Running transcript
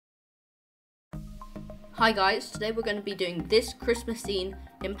Hi guys, today we're going to be doing this Christmas scene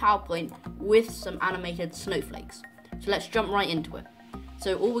in PowerPoint with some animated snowflakes. So let's jump right into it.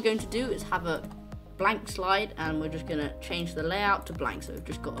 So all we're going to do is have a blank slide and we're just going to change the layout to blank. So we've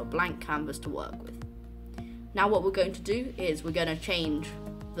just got a blank canvas to work with. Now what we're going to do is we're going to change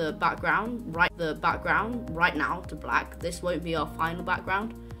the background right now to black. This won't be our final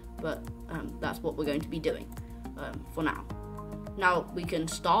background, but that's what we're going to be doing for now. Now we can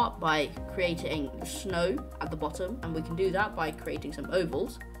start by creating snow at the bottom, and we can do that by creating some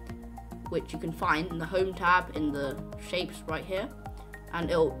ovals, which you can find in the home tab in the shapes right here,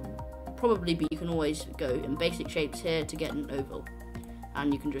 and it'll probably be, you can always go in basic shapes here to get an oval,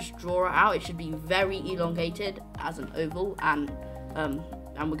 and you can just draw it out. It should be very elongated as an oval, and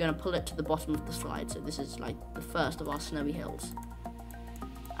we're going to pull it to the bottom of the slide. So this is like the first of our snowy hills,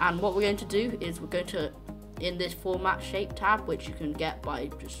 and what we're going to do is we're going to, in this format shape tab, which you can get by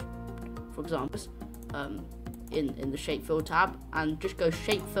just, for example, in the shape fill tab, and just go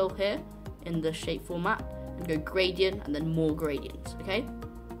shape fill here in the shape format and go gradient and then more gradients.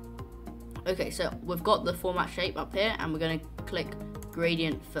 Okay, so we've got the format shape up here and we're going to click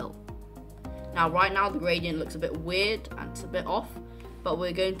gradient fill. Now right now the gradient looks a bit weird and it's a bit off, but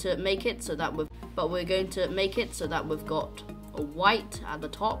we're going to make it so that we've got a white at the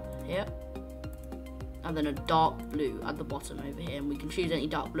top here, and then a dark blue at the bottom over here, and we can choose any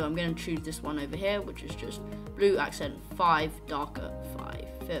dark blue. I'm going to choose this one over here, which is just blue accent 5, darker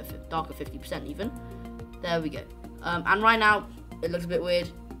 50% even. There we go. And right now it looks a bit weird.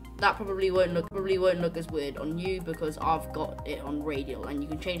 That probably won't look as weird on you because I've got it on radial, and you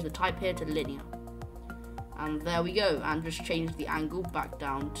can change the type here to linear. And there we go, and just change the angle back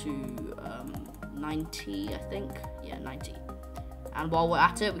down to 90, I think. Yeah, 90. And while we're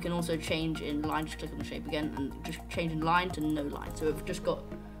at it, we can also change in line. Just click on the shape again and just change in line to no line. So we've just got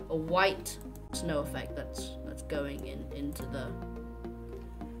a white snow effect that's going into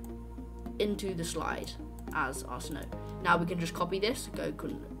the slide as our snow. Now we can just copy this, go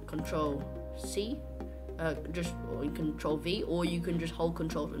Control C, or Control V, or you can just hold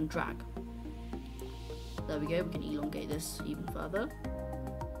Control and drag. There we go. We can elongate this even further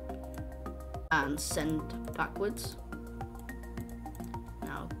and send backwards.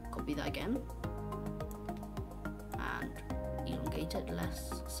 Copy that again and elongate it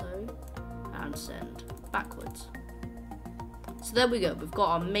less so and send backwards. So there we go, we've got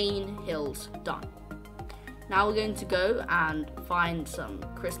our main hills done. Now we're going to go and find some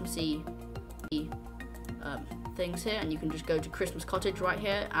Christmassy things here, and you can just go to Christmas cottage right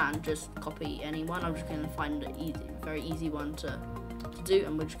here and just copy any one. I'm just going to find a very easy one to do,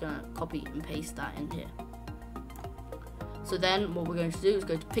 and we're just going to copy and paste that in here. So then what we're going to do is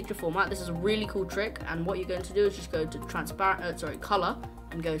go to picture format. This is a really cool trick, and what you're going to do is just go to color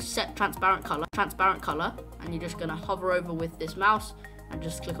and go set transparent color, and you're just going to hover over with this mouse and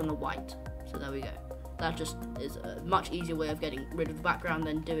just click on the white. So there we go. That just is a much easier way of getting rid of the background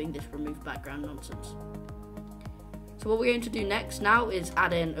than doing this remove background nonsense. So what we're going to do next now is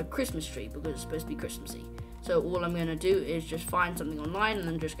add in a Christmas tree, because it's supposed to be Christmassy. So all I'm going to do is just find something online and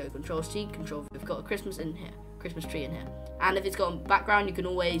then just go Control C, Control V. We've got a Christmas tree in here. And if it's got a background, you can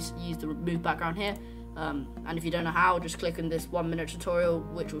always use the remove background here. And if you don't know how, just click on this 1-minute tutorial,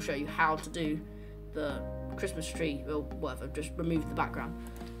 which will show you how to do the Christmas tree or whatever. Just remove the background.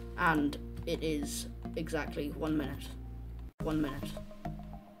 And it is exactly 1 minute. 1 minute.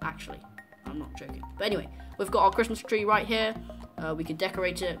 Actually, I'm not joking. But anyway, we've got our Christmas tree right here. We can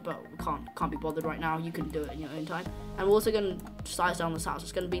decorate it, but we can't be bothered right now. You can do it in your own time. And we're also going to size down this house.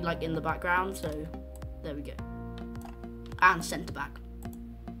 It's going to be like in the background, so there we go. And center back.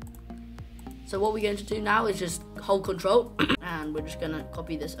 So what we're going to do now is just hold Control, and we're just going to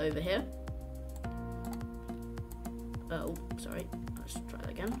copy this over here. Oh, sorry. Let's try that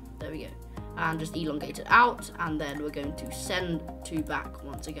again. There we go. And just elongate it out, and then we're going to send to back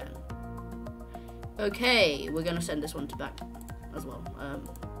once again. Okay, we're going to send this one to back as well.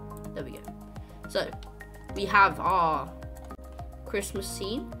 There we go. So we have our Christmas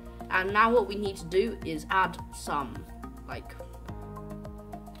scene, and now what we need to do is add some like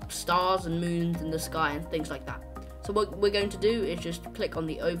stars and moons in the sky and things like that. So what we're going to do is just click on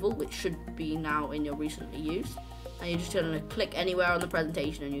the oval, which should be now in your recently used, and you're just going to click anywhere on the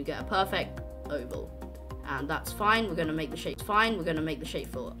presentation and you get a perfect oval, and that's fine. We're going to make the shape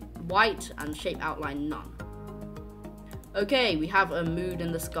for white and shape outline none. Okay, we have a moon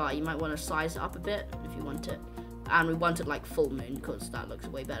in the sky. You might want to size it up a bit if you want it. And we want it like full moon because that looks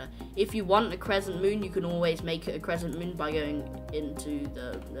way better. If you want a crescent moon, you can always make it a crescent moon by going into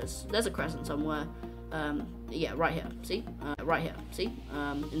there's a crescent somewhere. yeah, right here, see? Right here, see?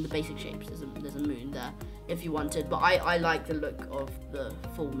 In the basic shapes, there's a moon there if you wanted, but I like the look of the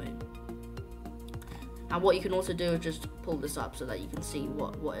full moon. And what you can also do is just pull this up so that you can see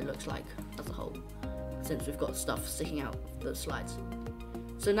what it looks like as a whole, since we've got stuff sticking out of the slides.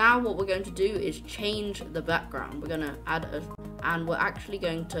 So now what we're going to do is change the background. We're going to add and we're actually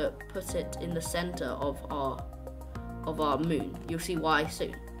going to put it in the center of our moon. You'll see why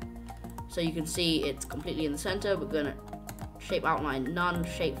soon. So you can see it's completely in the center. We're going to shape outline, none,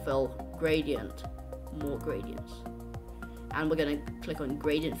 shape fill, gradient, more gradients. And we're going to click on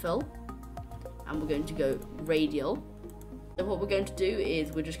gradient fill. And we're going to go radial. So what we're going to do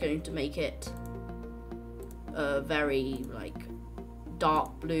is we're just going to make it a very like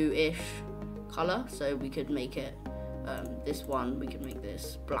dark blue-ish color. So we could make it this one, we could make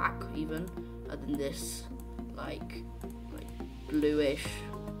this black even, and then this like bluish.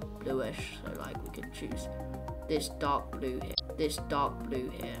 So like we could choose this dark blue here, this dark blue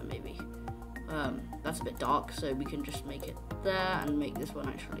here maybe. That's a bit dark, so we can just make it there and make this one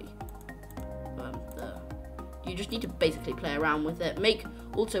actually you just need to basically play around with it.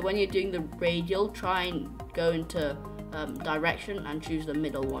 Also when you're doing the radial, try and go into direction and choose the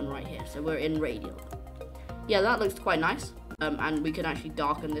middle one right here. So we're in radial. Yeah, that looks quite nice. And we can actually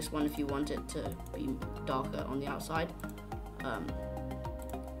darken this one if you want it to be darker on the outside.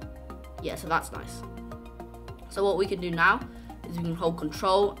 Yeah, so that's nice. So what we can do now is we can hold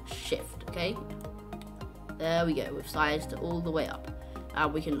Control Shift, okay? There we go, we've sized it all the way up.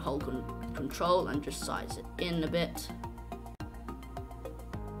 And we can hold Control and just size it in a bit.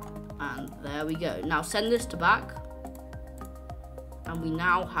 And there we go. Now send this to back. And we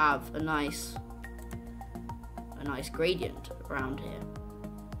now have a nice gradient around here.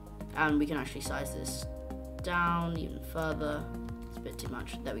 And we can actually size this down even further. It's a bit too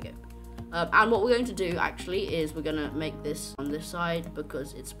much. There we go. And what we're going to do actually is we're going to make this on this side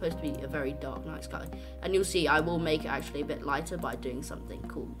because it's supposed to be a very dark night sky. And you'll see I will make it actually a bit lighter by doing something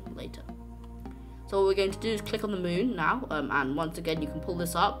cool later. So what we're going to do is click on the moon now, and once again you can pull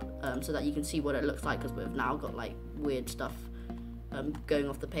this up so that you can see what it looks like, because we've now got like weird stuff going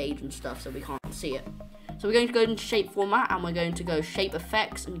off the page and stuff, so we can't see it. So we're going to go into shape format and we're going to go shape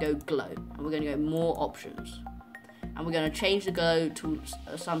effects and go glow, and we're going to go more options. And we're going to change the glow to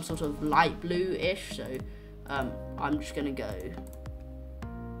some sort of light blue-ish, so I'm just going to go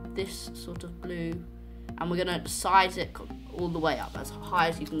this sort of blue, and we're going to size it all the way up as high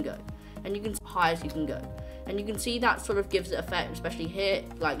as you can go. And you can see that sort of gives it effect, especially here,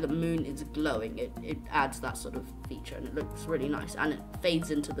 like the moon is glowing. It adds that sort of feature and it looks really nice, and it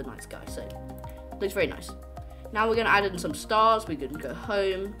fades into the night sky, so it looks very nice. Now we're going to add in some stars. We're going to go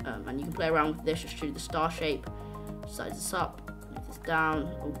home, and you can play around with this, just choose the star shape. Size this up, move this down.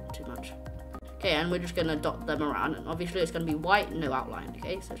 Oh, too much. Okay, and we're just going to dot them around, and obviously it's going to be white, no outline,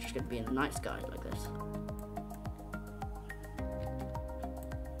 okay? So it's just going to be in the night sky like this.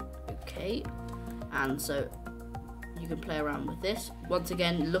 Okay, and so you can play around with this. Once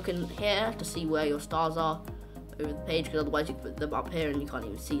again, look in here to see where your stars are over the page, because otherwise you put them up here and you can't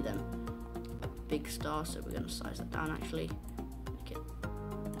even see them. A big star, so we're going to size that down actually. Make it,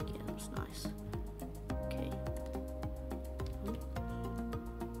 yeah, that's nice.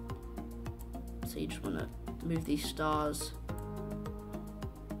 So you just want to move these stars,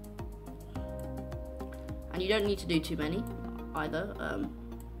 and you don't need to do too many either.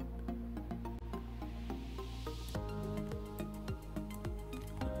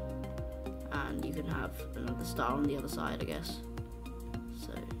 And you can have another star on the other side, I guess.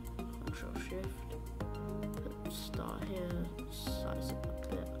 So Control Shift, put star here, size it up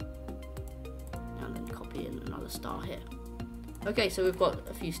a bit, and then copy in another star here. Okay, so we've got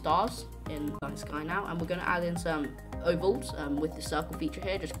a few stars in the night sky now, and we're going to add in some ovals with the circle feature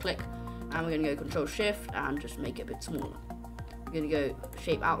here. Just click, and we're going to go Control Shift and just make it a bit smaller. We're going to go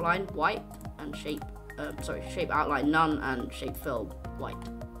shape outline white and shape outline none and shape fill white.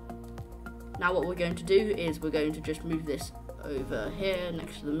 Now what we're going to do is we're going to just move this over here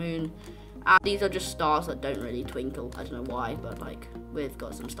next to the moon. And these are just stars that don't really twinkle. I don't know why, but like we've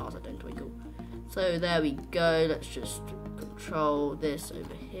got some stars that don't twinkle. So there we go. Let's just control this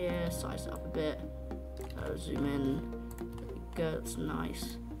over here, size it up a bit, zoom in, there we go, that's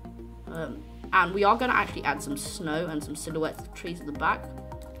nice. And we are going to actually add some snow and some silhouettes of trees at the back,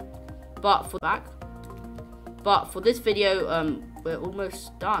 but for this video we're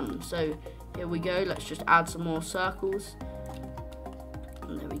almost done. So here we go, let's just add some more circles,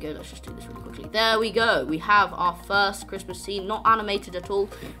 and there we go. Let's just do this really quickly. There we go, we have our first Christmas scene, not animated at all,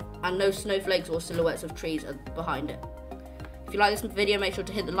 and no snowflakes or silhouettes of trees are behind it. If If you like this video, make sure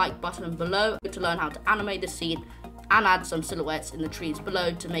to hit the like button below to learn how to animate the scene and add some silhouettes in the trees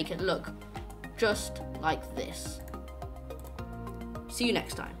below to make it look just like this. See you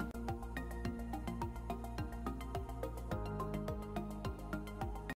next time.